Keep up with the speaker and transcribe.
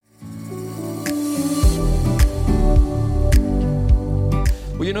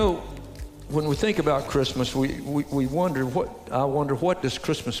you know, when we think about Christmas, we wonder I wonder what does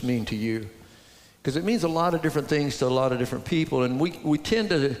Christmas mean to you? Because it means a lot of different things to a lot of different people, and we tend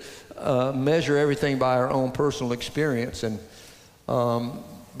to measure everything by our own personal experience. And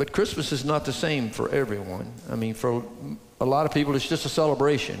but Christmas is not the same for everyone. I mean, for a lot of people, it's just a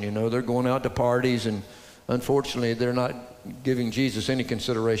celebration. You know, they're going out to parties, and unfortunately, they're not giving Jesus any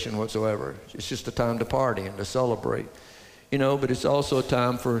consideration whatsoever. It's just a time to party and to celebrate. You know, but it's also a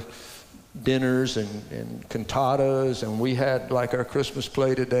time for dinners and cantatas, and we had like our Christmas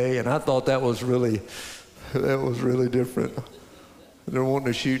play today, and I thought that was really different. They're wanting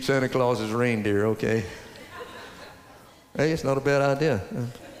to shoot Santa Claus's reindeer, okay? Hey, it's not a bad idea.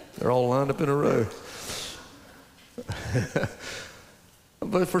 They're all lined up in a row.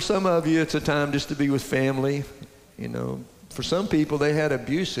 But for some of you, it's a time just to be with family. You know, for some people, they had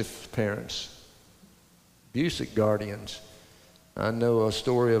abusive parents, abusive guardians. I know a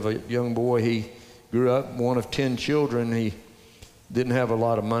story of a young boy. He grew up one of 10 children. He didn't have a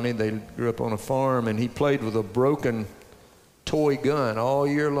lot of money. They grew up on a farm, and he played with a broken toy gun all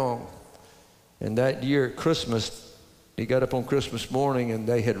year long. And that year at Christmas, he got up on Christmas morning, and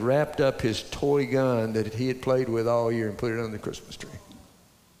they had wrapped up his toy gun that he had played with all year and put it under the Christmas tree.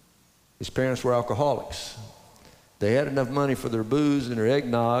 His parents were alcoholics. They had enough money for their booze and their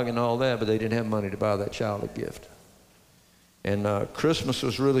eggnog and all that, but they didn't have money to buy that child a gift. And Christmas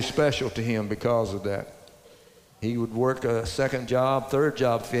was really special to him because of that. He would work a second job, third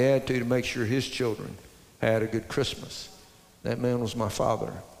job if he had to make sure his children had a good Christmas. That man was my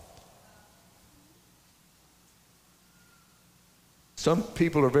father. Some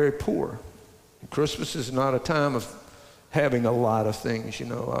people are very poor. Christmas is not a time of having a lot of things, you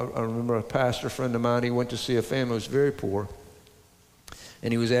know. I remember a pastor friend of mine, he went to see a family who was very poor.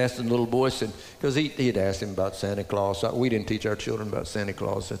 And he was asking the little boy, said, because he had asked him about Santa Claus. We didn't teach our children about Santa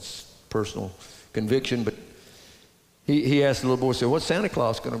Claus. That's personal conviction. But he asked the little boy, said, what's Santa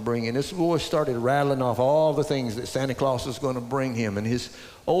Claus going to bring? And this boy started rattling off all the things that Santa Claus was going to bring him. And his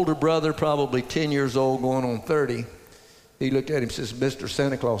older brother, probably 10 years old, going on 30, he looked at him and says, Mr.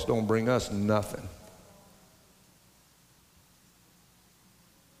 Santa Claus don't bring us nothing.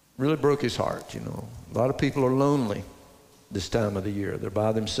 Really broke his heart, you know. A lot of people are lonely this time of the year. They're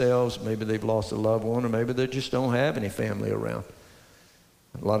by themselves. Maybe they've lost a loved one, or maybe they just don't have any family around.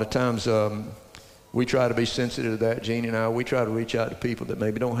 A lot of times we try to be sensitive to that. Jeannie and I, we try to reach out to people that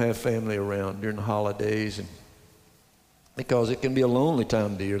maybe don't have family around during the holidays, and because it can be a lonely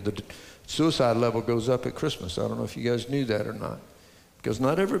time of the year. The suicide level goes up at Christmas. I don't know if you guys knew that or not, because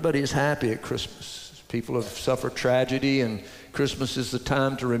not everybody is happy at Christmas. People have suffered tragedy, and Christmas is the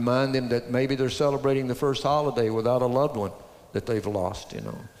time to remind them that maybe they're celebrating the first holiday without a loved one that they've lost, you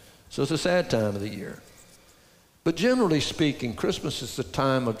know. So it's a sad time of the year. But generally speaking, Christmas is the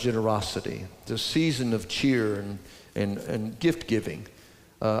time of generosity, the season of cheer and gift giving.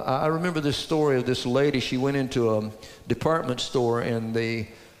 I remember this story of this lady. She went into a department store, and a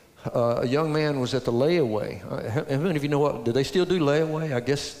young man was at the layaway. How many of you know what? Do they still do layaway? I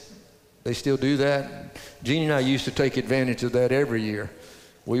guess they still do that. Jeannie and I used to take advantage of that every year.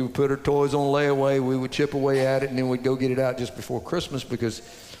 We would put our toys on layaway, we would chip away at it, and then we'd go get it out just before Christmas because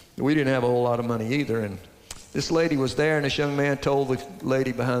we didn't have a whole lot of money either. And this lady was there, and this young man told the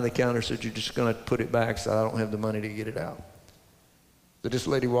lady behind the counter, said, you're just going to put it back, so I don't have the money to get it out. So this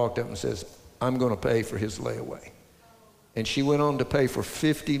lady walked up and says, I'm going to pay for his layaway. And she went on to pay for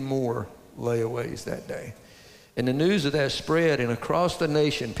 50 more layaways that day. And the news of that spread, and across the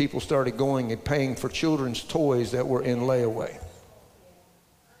nation, people started going and paying for children's toys that were in layaway.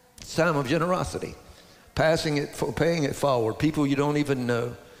 It's a time of generosity, paying it forward, people you don't even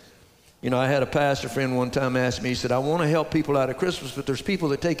know. You know, I had a pastor friend one time ask me, he said, I want to help people out at Christmas, but there's people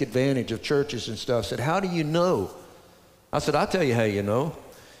that take advantage of churches and stuff. I said, how do you know? I said, I'll tell you how you know.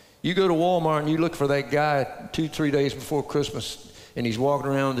 You go to Walmart and you look for that guy 2-3 days before Christmas, and he's walking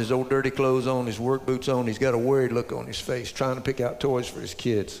around with his old dirty clothes on, his work boots on, he's got a worried look on his face, trying to pick out toys for his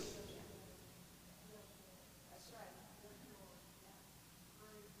kids.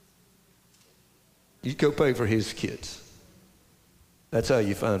 You go pay for his kids. That's how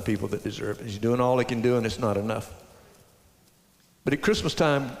you find people that deserve it. He's doing all he can do, and it's not enough. But at Christmas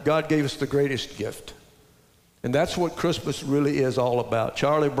time, God gave us the greatest gift. And that's what Christmas really is all about.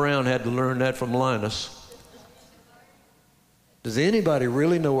 Charlie Brown had to learn that from Linus. Does anybody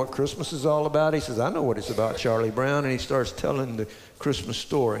really know what Christmas is all about? He says, I know what it's about, Charlie Brown. And he starts telling the Christmas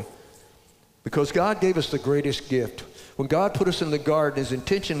story. Because God gave us the greatest gift. When God put us in the garden, his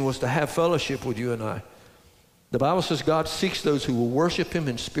intention was to have fellowship with you and I. The Bible says God seeks those who will worship him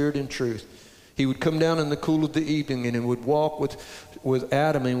in spirit and truth. He would come down in the cool of the evening, and he would walk with with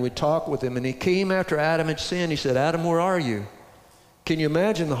Adam and would talk with him. And he came after Adam had sinned. He said, Adam, where are you? Can you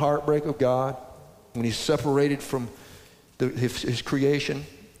imagine the heartbreak of God when he's separated from his creation?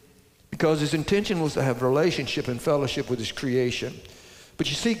 Because his intention was to have relationship and fellowship with his creation. But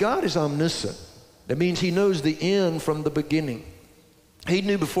you see, God is omniscient. That means he knows the end from the beginning. He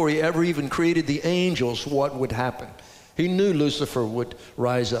knew before he ever even created the angels what would happen. He knew Lucifer would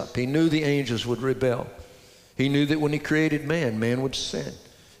rise up. He knew the angels would rebel. He knew that when he created man, man would sin,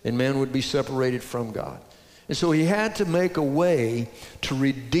 and man would be separated from God. And so he had to make a way to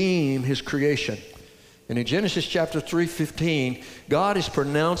redeem his creation. And in Genesis chapter 3:15, God is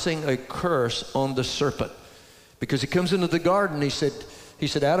pronouncing a curse on the serpent. Because he comes into the garden, he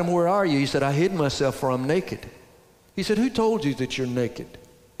said, Adam, where are you? He said, I hid myself, for I'm naked. He said, who told you that you're naked?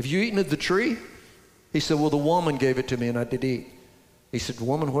 Have you eaten of the tree? He said, well, the woman gave it to me and I did eat. He said,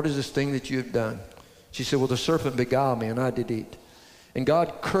 woman, what is this thing that you have done? She said, well, the serpent beguiled me and I did eat. And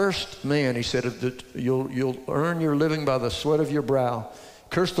God cursed man. He said, you'll earn your living by the sweat of your brow.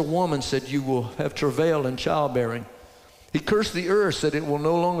 Cursed the woman, said, you will have travail and childbearing. He cursed the earth, said it will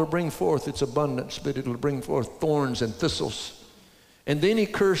no longer bring forth its abundance, but it will bring forth thorns and thistles. And then he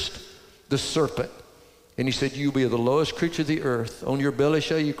cursed the serpent. And he said, you be the lowest creature of the earth. On your belly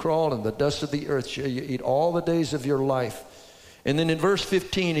shall you crawl, and the dust of the earth shall you eat all the days of your life. And then in verse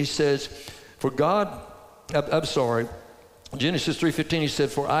 15 he says, Genesis 3:15 he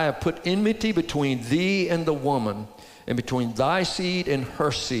said, for I have put enmity between thee and the woman, and between thy seed and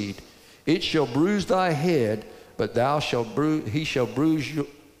her seed. It shall bruise thy head, but he shall bruise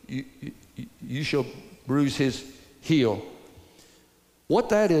you shall bruise his heel. What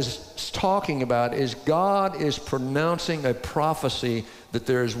that is talking about is God is pronouncing a prophecy that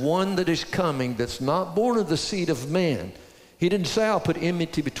there is one that is coming that's not born of the seed of man. He didn't say, I'll put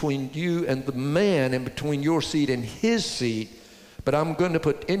enmity between you and the man and between your seed and his seed, but I'm going to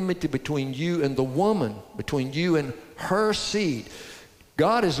put enmity between you and the woman, between you and her seed.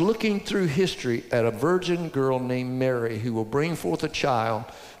 God is looking through history at a virgin girl named Mary who will bring forth a child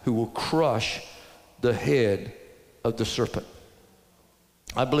who will crush the head of the serpent.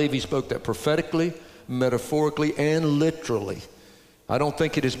 I believe he spoke that prophetically, metaphorically, and literally. I don't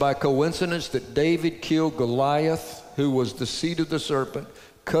think it is by coincidence that David killed Goliath, who was the seed of the serpent,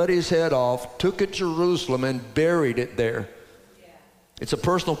 cut his head off, took it to Jerusalem, and buried it there. Yeah. It's a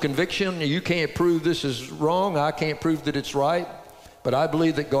personal conviction. You can't prove this is wrong. I can't prove that it's right. But I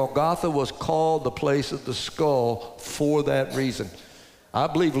believe that Golgotha was called the place of the skull for that reason. I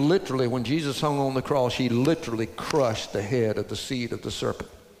believe literally when Jesus hung on the cross, he literally crushed the head of the seed of the serpent.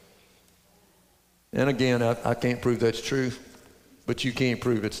 And again, I can't prove that's true, but you can't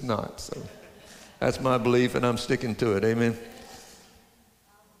prove it's not. So that's my belief, and I'm sticking to it. Amen.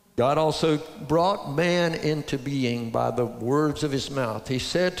 God also brought man into being by the words of his mouth. He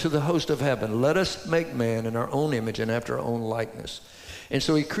said to the host of heaven, let us make man in our own image and after our own likeness. And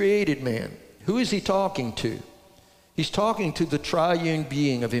so he created man. Who is he talking to? He's talking to the triune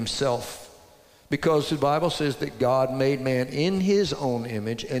being of himself, because the Bible says that God made man in his own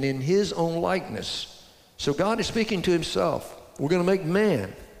image and in his own likeness. So God is speaking to himself. We're going to make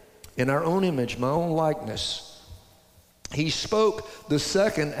man in our own image, my own likeness. He spoke the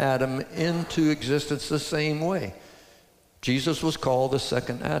second Adam into existence the same way. Jesus was called the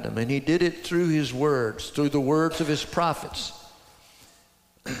second Adam, and he did it through his words, through the words of his prophets.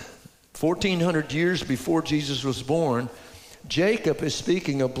 1,400 years before Jesus was born, Jacob is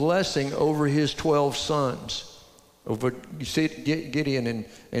speaking a blessing over his 12 sons, over Gideon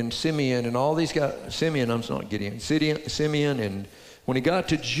and Simeon and all these guys. Simeon, and when he got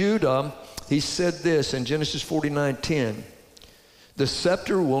to Judah, he said this in Genesis 49:10, the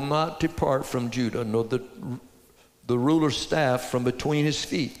scepter will not depart from Judah, nor the ruler's staff from between his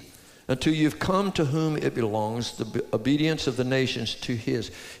feet, until you've come to whom it belongs, the obedience of the nations to his.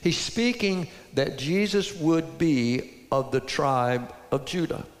 He's speaking that Jesus would be of the tribe of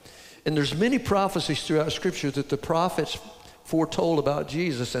Judah. And there's many prophecies throughout Scripture that the prophets foretold about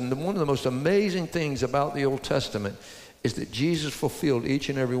Jesus. And one of the most amazing things about the Old Testament is that Jesus fulfilled each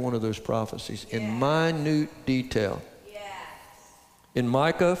and every one of those prophecies in minute detail. In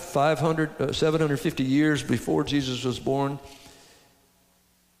Micah, 750 years before Jesus was born,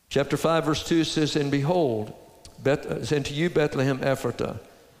 chapter 5, verse 2 says, and behold, and to you, Bethlehem Ephratah,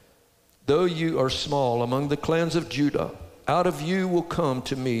 though you are small among the clans of Judah, out of you will come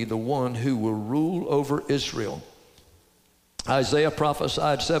to me the one who will rule over Israel. Isaiah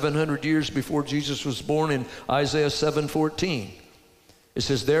prophesied 700 years before Jesus was born in Isaiah 7:14. It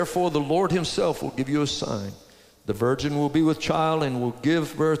says, therefore the Lord himself will give you a sign. The virgin will be with child and will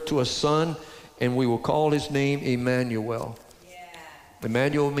give birth to a son, and we will call his name Emmanuel. Yeah.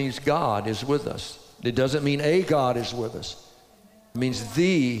 Emmanuel means God is with us. It doesn't mean a God is with us. It means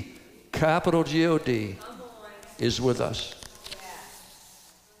the, capital G-O-D, is with us.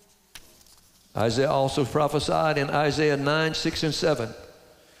 Isaiah also prophesied in Isaiah 9, 6, and 7.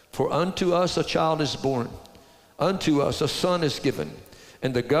 For unto us a child is born, unto us a son is given,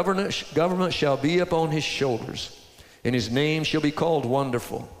 and the government shall be upon his shoulders, and his name shall be called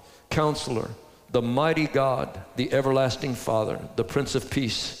Wonderful, Counselor, the Mighty God, the Everlasting Father, the Prince of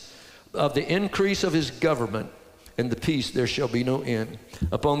Peace. Of the increase of his government and the peace there shall be no end,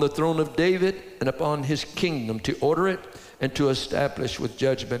 upon the throne of David and upon his kingdom, to order it and to establish with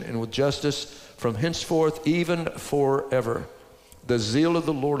judgment and with justice from henceforth even forever. The zeal of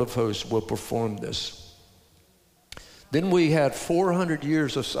the Lord of hosts will perform this. Then we had 400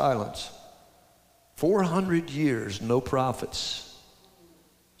 years of silence. 400 years, no prophets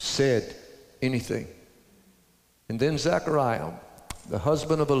said anything. And then Zechariah, the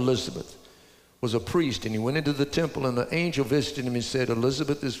husband of Elizabeth, was a priest, and he went into the temple, and the angel visited him and said,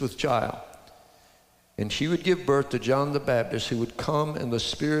 Elizabeth is with child, and she would give birth to John the Baptist, who would come in the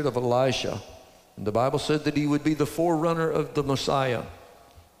spirit of Elisha. And the Bible said that he would be the forerunner of the Messiah.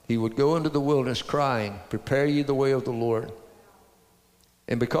 He would go into the wilderness crying, prepare ye the way of the Lord.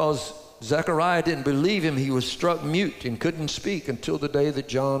 And because Zechariah didn't believe him, he was struck mute and couldn't speak until the day that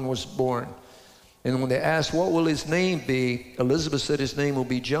John was born. And when they asked, what will his name be? Elizabeth said his name will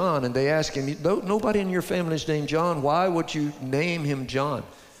be John. And they asked him, nobody in your family is named John. Why would you name him John?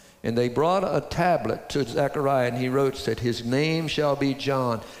 And they brought a tablet to Zechariah, and he wrote, said, his name shall be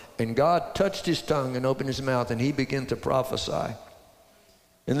John. And God touched his tongue and opened his mouth, and he began to prophesy.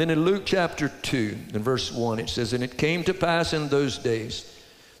 And then in Luke chapter 2, in verse 1, it says, and it came to pass in those days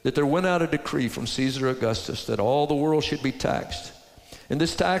that there went out a decree from Caesar Augustus that all the world should be taxed. And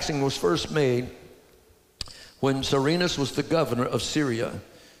this taxing was first made when Cyrenius was the governor of Syria.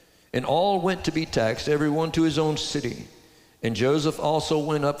 And all went to be taxed, everyone to his own city. And Joseph also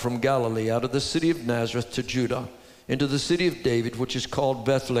went up from Galilee out of the city of Nazareth to Judah, into the city of David, which is called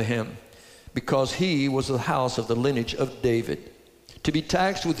Bethlehem, because he was the house of the lineage of David, to be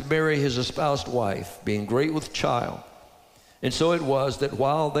taxed with Mary his espoused wife, being great with child. And so it was that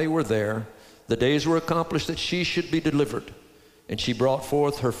while they were there, the days were accomplished that she should be delivered. And she brought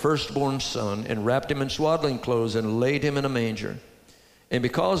forth her firstborn son, and wrapped him in swaddling clothes, and laid him in a manger. And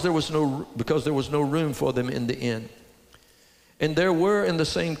because there was no room for them in the inn. And there were in the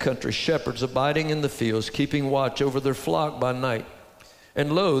same country shepherds abiding in the fields, keeping watch over their flock by night.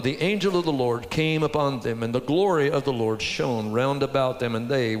 And lo, the angel of the Lord came upon them, and the glory of the Lord shone round about them, and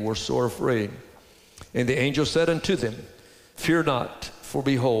they were sore afraid. And the angel said unto them, fear not, for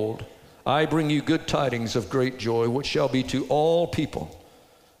behold, I bring you good tidings of great joy, which shall be to all people.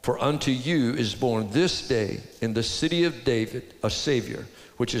 For unto you is born this day in the city of David a Savior,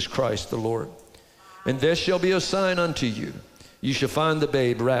 which is Christ the Lord. And this shall be a sign unto you. You shall find the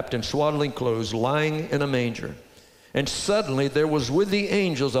babe wrapped in swaddling clothes, lying in a manger. And suddenly there was with the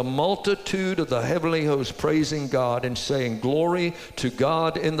angels a multitude of the heavenly host, praising God and saying, glory to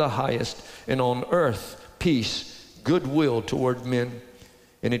God in the highest, and on earth peace, goodwill toward men.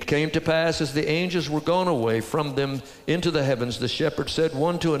 And it came to pass, as the angels were gone away from them into the heavens, the shepherds said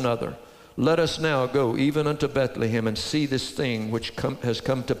one to another, let us now go even unto Bethlehem, and see this thing which has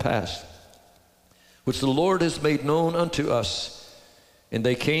come to pass, which the Lord has made known unto us. And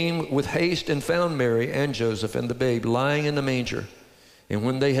they came with haste, and found Mary and Joseph and the babe lying in the manger. And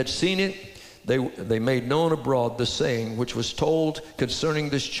when they had seen it, they made known abroad the saying which was told concerning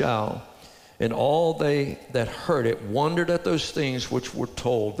this child. And all they that heard it wondered at those things which were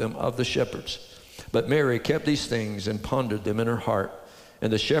told them of the shepherds. But Mary kept these things and pondered them in her heart.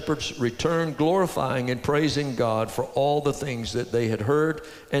 And the shepherds returned, glorifying and praising God for all the things that they had heard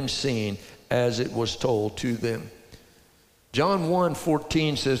and seen, as it was told to them. John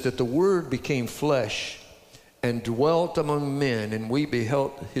 1:14 says that the Word became flesh and dwelt among men, and we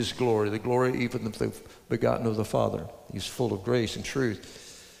beheld his glory, the glory even of the begotten of the Father. He's full of grace and truth.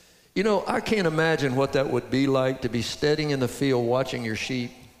 You know, I can't imagine what that would be like to be standing in the field watching your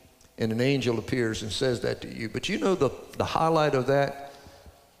sheep, and an angel appears and says that to you. But you know the highlight of that?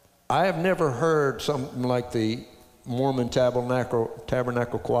 I have never heard something like the Mormon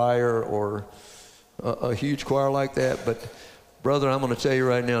Tabernacle Choir or a huge choir like that. But brother, I'm going to tell you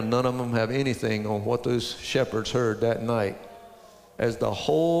right now, none of them have anything on what those shepherds heard that night as the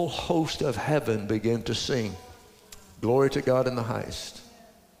whole host of heaven began to sing, glory to God in the highest,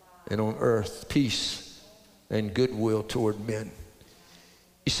 and on earth peace and goodwill toward men.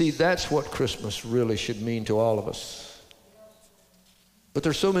 You see, that's what Christmas really should mean to all of us. But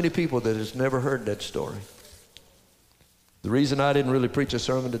there's so many people that has never heard that story. The reason I didn't really preach a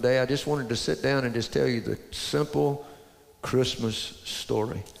sermon today, I just wanted to sit down and just tell you the simple Christmas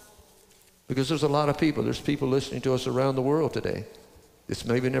story. Because there's a lot of people, there's people listening to us around the world today that's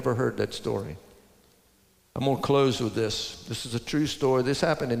maybe never heard that story. I'm going to close with this. This is a true story. This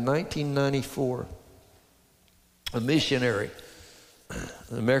happened in 1994. A missionary,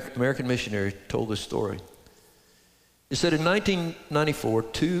 an American missionary, told this story. He said in 1994,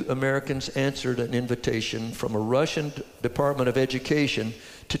 2 Americans answered an invitation from a Russian Department of Education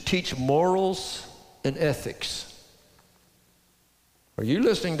to teach morals and ethics. Are you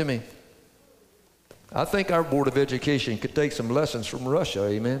listening to me? I think our Board of Education could take some lessons from Russia,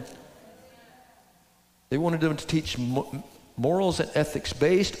 amen? They wanted them to teach morals and ethics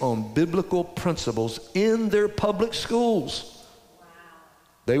based on biblical principles in their public schools. Wow.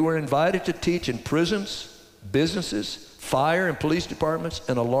 They were invited to teach in prisons, businesses, fire and police departments,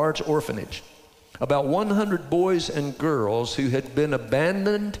 and a large orphanage. About 100 boys and girls who had been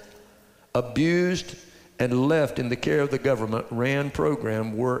abandoned, abused, and left in the care of the government-ran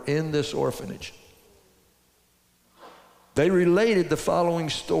program were in this orphanage. They related the following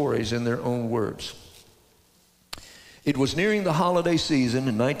stories in their own words. It was nearing the holiday season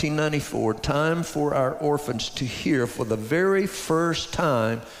in 1994, time for our orphans to hear for the very first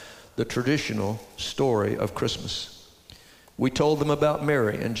time the traditional story of Christmas. We told them about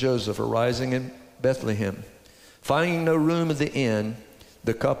Mary and Joseph arising in Bethlehem. Finding no room at the inn,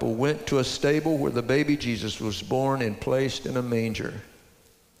 the couple went to a stable where the baby Jesus was born and placed in a manger.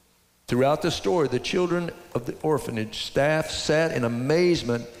 Throughout the story, the children of the orphanage staff sat in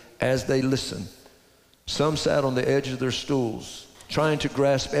amazement as they listened. Some sat on the edge of their stools, trying to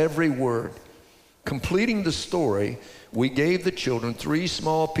grasp every word. Completing the story, we gave the children 3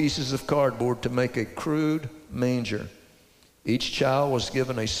 small pieces of cardboard to make a crude manger. Each child was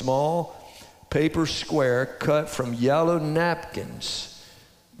given a small paper square cut from yellow napkins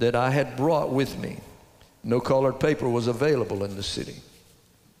that I had brought with me. No colored paper was available in the city.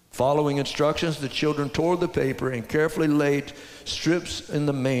 Following instructions, the children tore the paper and carefully laid strips in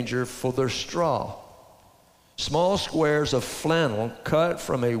the manger for their straw. Small squares of flannel cut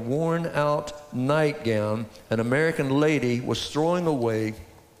from a worn-out nightgown an American lady was throwing away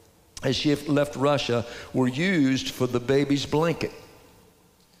as she left Russia were used for the baby's blanket.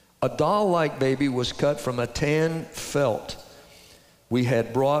 A doll-like baby was cut from a tan felt we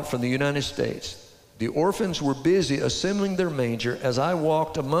had brought from the United States. The orphans were busy assembling their manger as I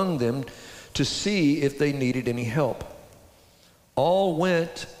walked among them to see if they needed any help. All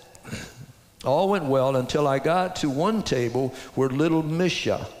went well until I got to one table where little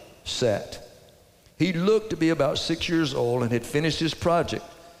Misha sat. He looked to be about 6 years old and had finished his project.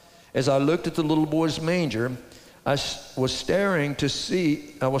 As I looked at the little boy's manger, I was startled to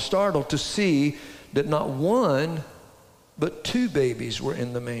see that not one, but 2 babies were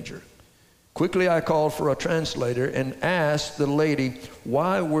in the manger. Quickly, I called for a translator and asked the lady,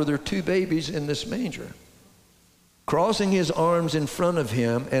 why were there 2 babies in this manger? Crossing his arms in front of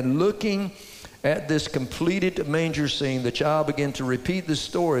him and looking at this completed manger scene, the child began to repeat the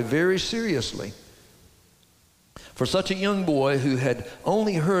story very seriously. For such a young boy who had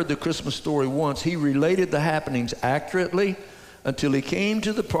only heard the Christmas story once, he related the happenings accurately until he came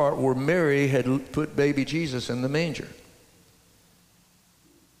to the part where Mary had put baby Jesus in the manger.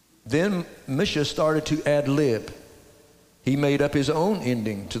 Then Misha started to ad-lib. He made up his own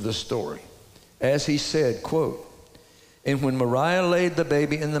ending to the story. As he said, quote, "And when Mariah laid the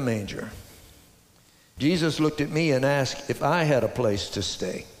baby in the manger, Jesus looked at me and asked if I had a place to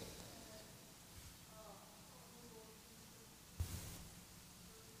stay.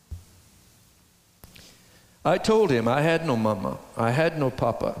 I told him I had no mama, I had no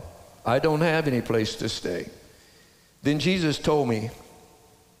papa, I don't have any place to stay. Then Jesus told me,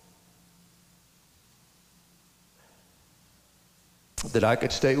 that I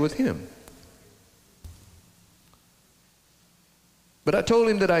could stay with him. But I told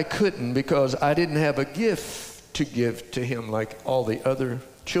him that I couldn't because I didn't have a gift to give to him like all the other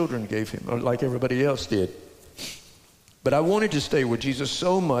children gave him, or like everybody else did. But I wanted to stay with Jesus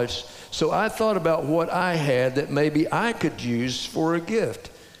so much, so I thought about what I had that maybe I could use for a gift.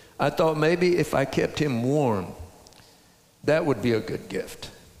 I thought maybe if I kept him warm, that would be a good gift.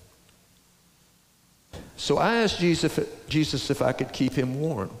 So I asked Jesus if I could keep him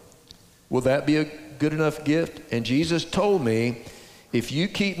warm. Will that be a good enough gift? And Jesus told me, if you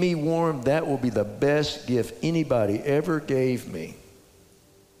keep me warm, that will be the best gift anybody ever gave me.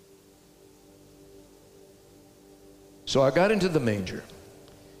 So I got into the manger.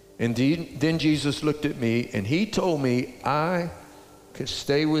 And then Jesus looked at me and he told me I could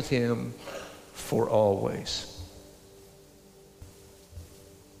stay with him for always.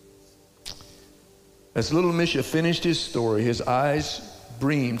 As little Misha finished his story, his eyes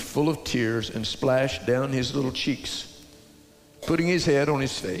brimmed full of tears and splashed down his little cheeks. Putting his head on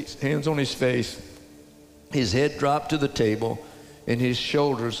his face, hands on his face, his head dropped to the table and his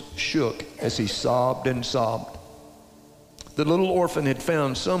shoulders shook as he sobbed and sobbed. The little orphan had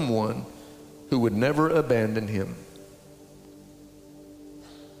found someone who would never abandon him.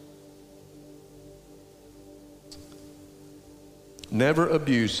 Never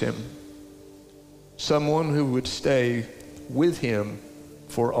abuse him. Someone who would stay with him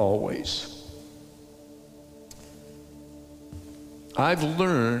for always. I've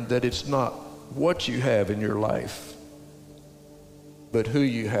learned that it's not what you have in your life, but who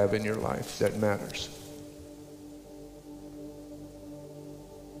you have in your life that matters.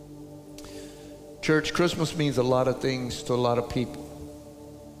 Church, Christmas means a lot of things to a lot of people.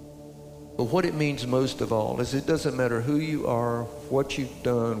 But what it means most of all is it doesn't matter who you are, what you've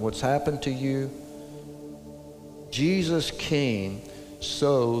done, what's happened to you. Jesus came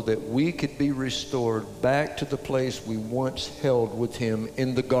so that we could be restored back to the place we once held with him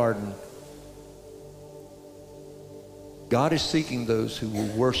in the garden. God is seeking those who will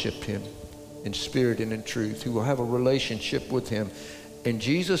worship him in spirit and in truth, who will have a relationship with him. And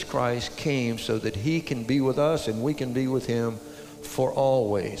Jesus Christ came so that he can be with us and we can be with him for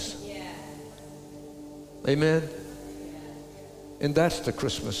always. Yeah. Amen? Yeah. And that's the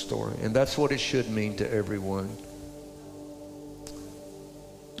Christmas story, and that's what it should mean to everyone.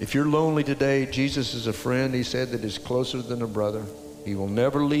 If you're lonely today, Jesus is a friend, he said, that is closer than a brother. He will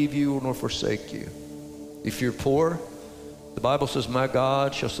never leave you nor forsake you. If you're poor, the Bible says, my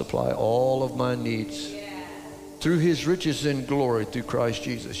God shall supply all of my needs through his riches and glory through Christ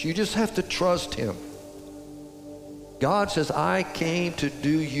Jesus. You just have to trust him. God says, I came to do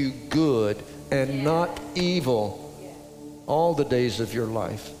you good and not evil all the days of your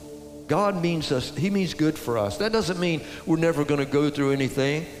life. God means us, he means good for us. That doesn't mean we're never going to go through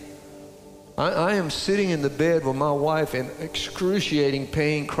anything. I am sitting in the bed with my wife in excruciating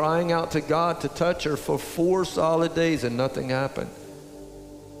pain, crying out to God to touch her for 4 solid days, and nothing happened.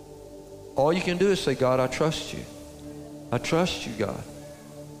 All you can do is say, God, I trust you. I trust you, God.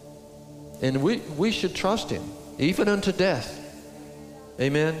 And we should trust him, even unto death.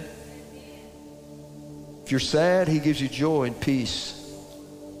 Amen. If you're sad, he gives you joy and peace.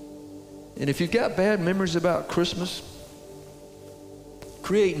 And if you've got bad memories about Christmas,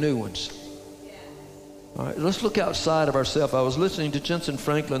 create new ones. All right, let's look outside of ourselves. I was listening to Jensen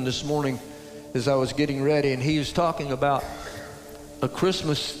Franklin this morning as I was getting ready, and he was talking about a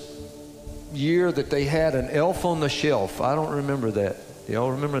Christmas year that they had an elf on the shelf. I don't remember that. Do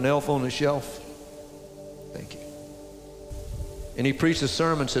y'all remember an elf on the shelf? Thank you. And he preached a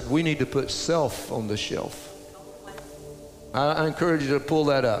sermon, said we need to put self on the shelf. I encourage you to pull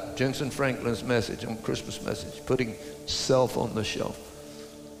that up. Jensen Franklin's message on Christmas message, putting self on the shelf.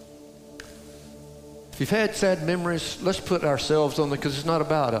 If you've had sad memories, let's put ourselves on there, because it's not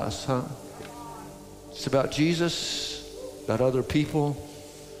about us, huh? It's about Jesus, about other people.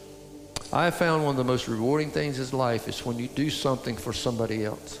 I have found one of the most rewarding things in life is when you do something for somebody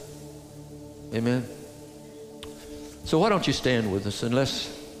else. Amen. So why don't you stand with us, and let's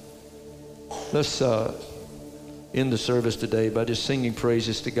end the service today by just singing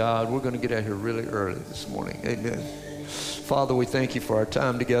praises to God. We're going to get out here really early this morning. Amen. Father, we thank you for our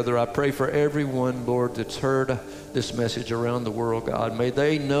time together. I pray for everyone, Lord, that's heard this message around the world, God. May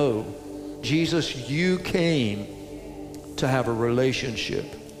they know, Jesus, you came to have a relationship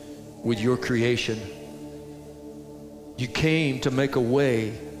with your creation. You came to make a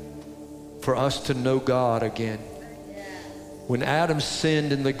way for us to know God again. When Adam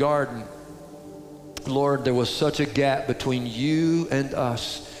sinned in the garden, Lord, there was such a gap between you and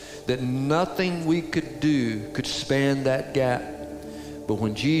us that nothing we could do could span that gap. But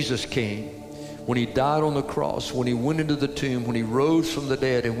when Jesus came, when he died on the cross, when he went into the tomb, when he rose from the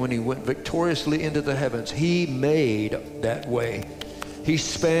dead, and when he went victoriously into the heavens, he made that way. He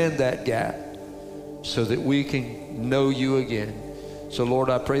spanned that gap so that we can know you again. So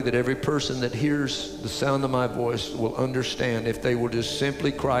Lord, I pray that every person that hears the sound of my voice will understand if they will just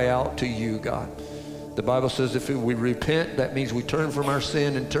simply cry out to you, God. The Bible says if we repent, that means we turn from our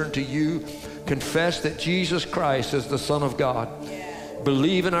sin and turn to you. Confess that Jesus Christ is the Son of God.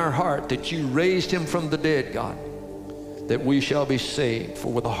 Believe in our heart that you raised him from the dead, God, that we shall be saved. For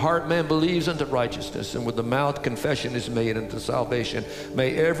with the heart man believes unto righteousness, and with the mouth confession is made unto salvation.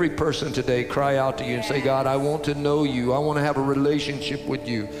 May every person today cry out to you and say, God, I want to know you. I want to have a relationship with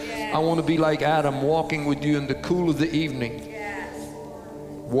you. I want to be like Adam, walking with you in the cool of the evening.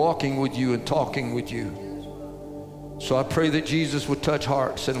 Walking with you and talking with you. So I pray that Jesus would touch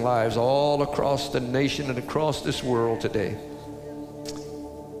hearts and lives all across the nation and across this world today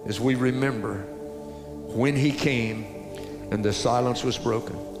as we remember when he came and the silence was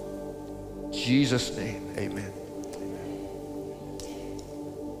broken. In Jesus' name, amen.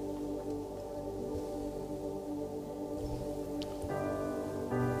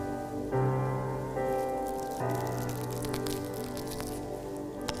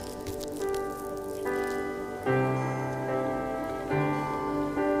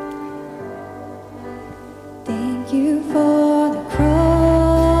 Thank you for the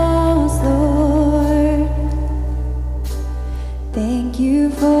cross, Lord. Thank you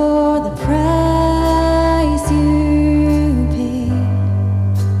for the price you paid,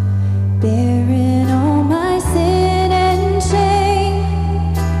 bearing all my sin and shame.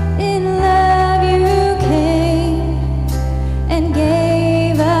 In love you came and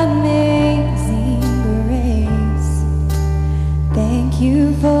gave amazing grace. Thank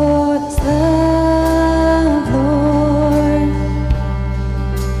you for this love, Lord.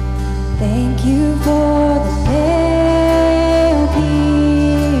 Thank you for the veil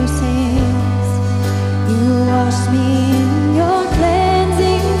piercings. You washed me in your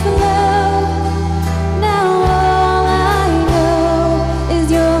cleansing flow. Now all I know is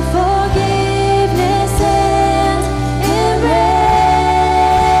your forgiveness and embrace.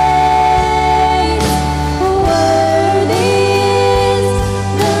 Worthy is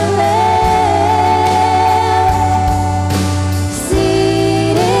the Lamb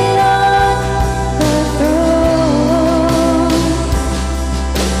seated on the throne.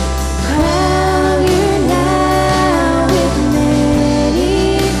 Crown you now with many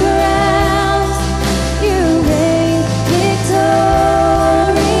crowns. You reign victorious,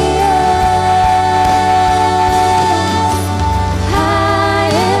 high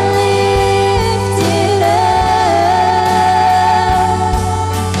and lifted up.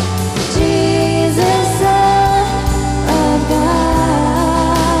 Jesus, Son of God,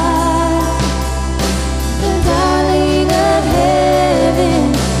 the darling of heaven,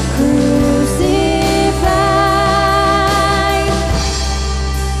 crucified.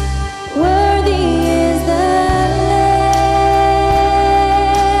 Worthy is the Lamb.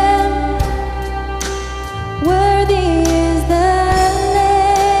 Worthy is the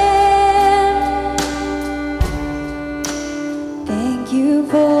Lamb. Thank you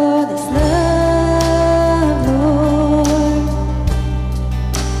for this love, Lord.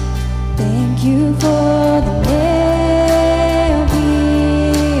 Thank you for the nail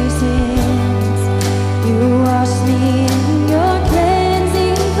piercings. You washed me in your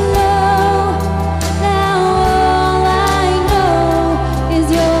cleansing flow. Now all I know is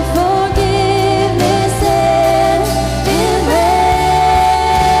your forgiveness and embrace.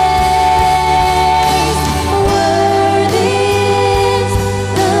 Worthy is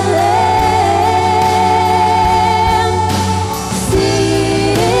the Lamb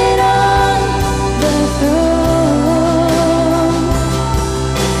seated on the throne.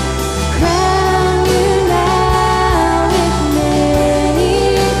 Crown you now with many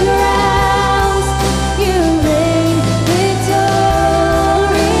crowns. You reign victorious,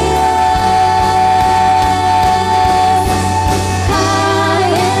 high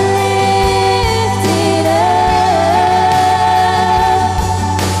and lifted up.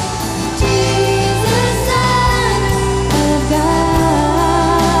 Jesus, Son of God,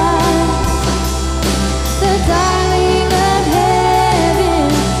 the darling of heaven,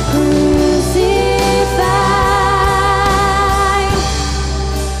 crucified.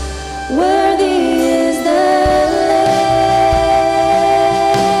 Worthy is the Lamb.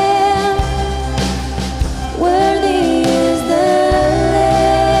 Worthy is the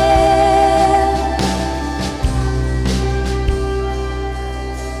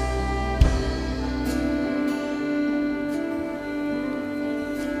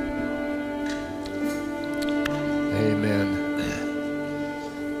Amen.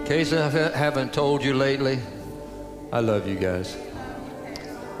 In case I haven't told you lately, I love you guys.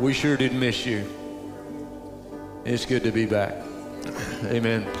 We sure did miss you. It's good to be back.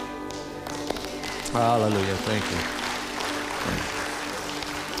 Amen. Hallelujah. Thank you.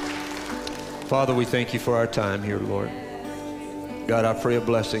 Father, we thank you for our time here, Lord. God, I pray a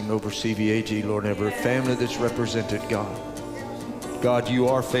blessing over CVAG, Lord, and every family that's represented, God. God, you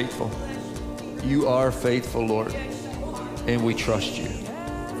are faithful. You are faithful, Lord, and we trust you.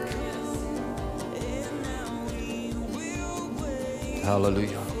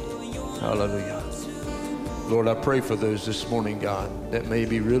 Hallelujah. Hallelujah. Lord, I pray for those this morning, God, that may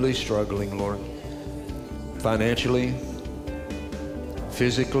be really struggling, Lord, financially,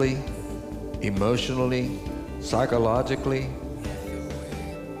 physically, emotionally, psychologically.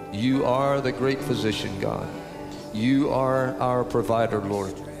 You are the great physician, God. You are our provider,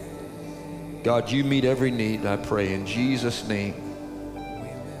 Lord. God, you meet every need, I pray, in Jesus' name.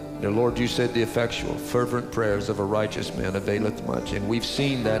 Now, Lord, you said the effectual, fervent prayers of a righteous man availeth much. And we've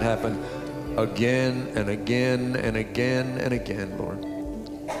seen that happen again and again and again and again, Lord.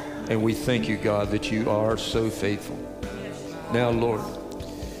 And we thank you, God, that you are so faithful. Now, Lord,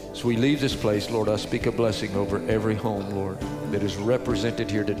 as we leave this place, Lord, I speak a blessing over every home, Lord, that is represented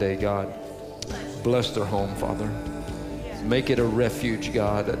here today, God. Bless their home, Father. Make it a refuge,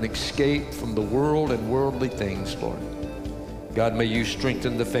 God, an escape from the world and worldly things, Lord. God, may you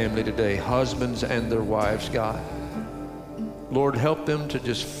strengthen the family today, husbands and their wives, God. Lord, help them to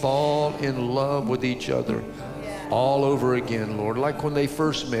just fall in love with each other all over again, Lord. Like when they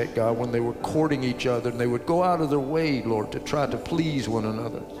first met, God, when they were courting each other and they would go out of their way, Lord, to try to please one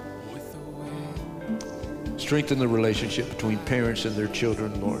another. Strengthen the relationship between parents and their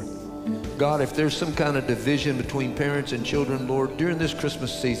children, Lord. God, if there's some kind of division between parents and children, Lord, during this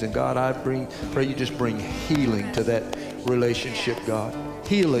Christmas season, God, I pray you just bring healing to that relationship, God.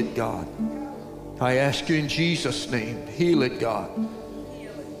 Heal it, God. I ask you in Jesus' name, heal it, God.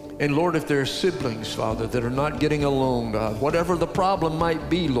 And Lord, if there are siblings, Father, that are not getting along, God, whatever the problem might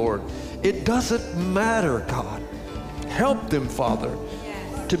be, Lord, it doesn't matter, God. Help them, Father,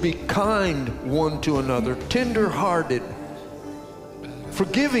 to be kind one to another, tender-hearted,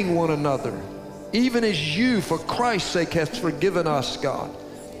 forgiving one another, even as you, for Christ's sake, hast forgiven us, God.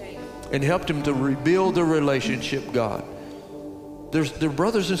 And help them to rebuild their relationship, God. They're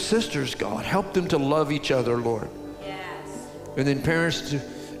brothers and sisters, God. Help them to love each other, Lord. Yes. And then parents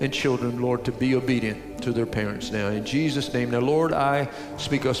and children, Lord, to be obedient to their parents now. In Jesus' name. Now, Lord, I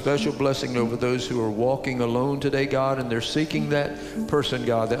speak a special blessing over those who are walking alone today, God, and they're seeking that person,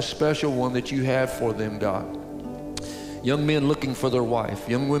 God, that special one that you have for them, God. Young men looking for their wife,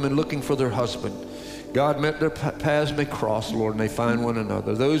 young women looking for their husband. God, met their paths may cross, Lord, and they find one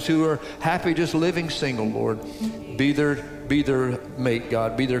another. Those who are happy just living single, Lord, be their mate,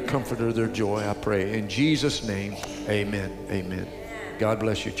 God. Be their comforter, their joy, I pray. In Jesus' name, amen. Amen. God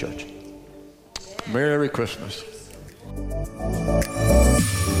bless you, church. Merry Christmas.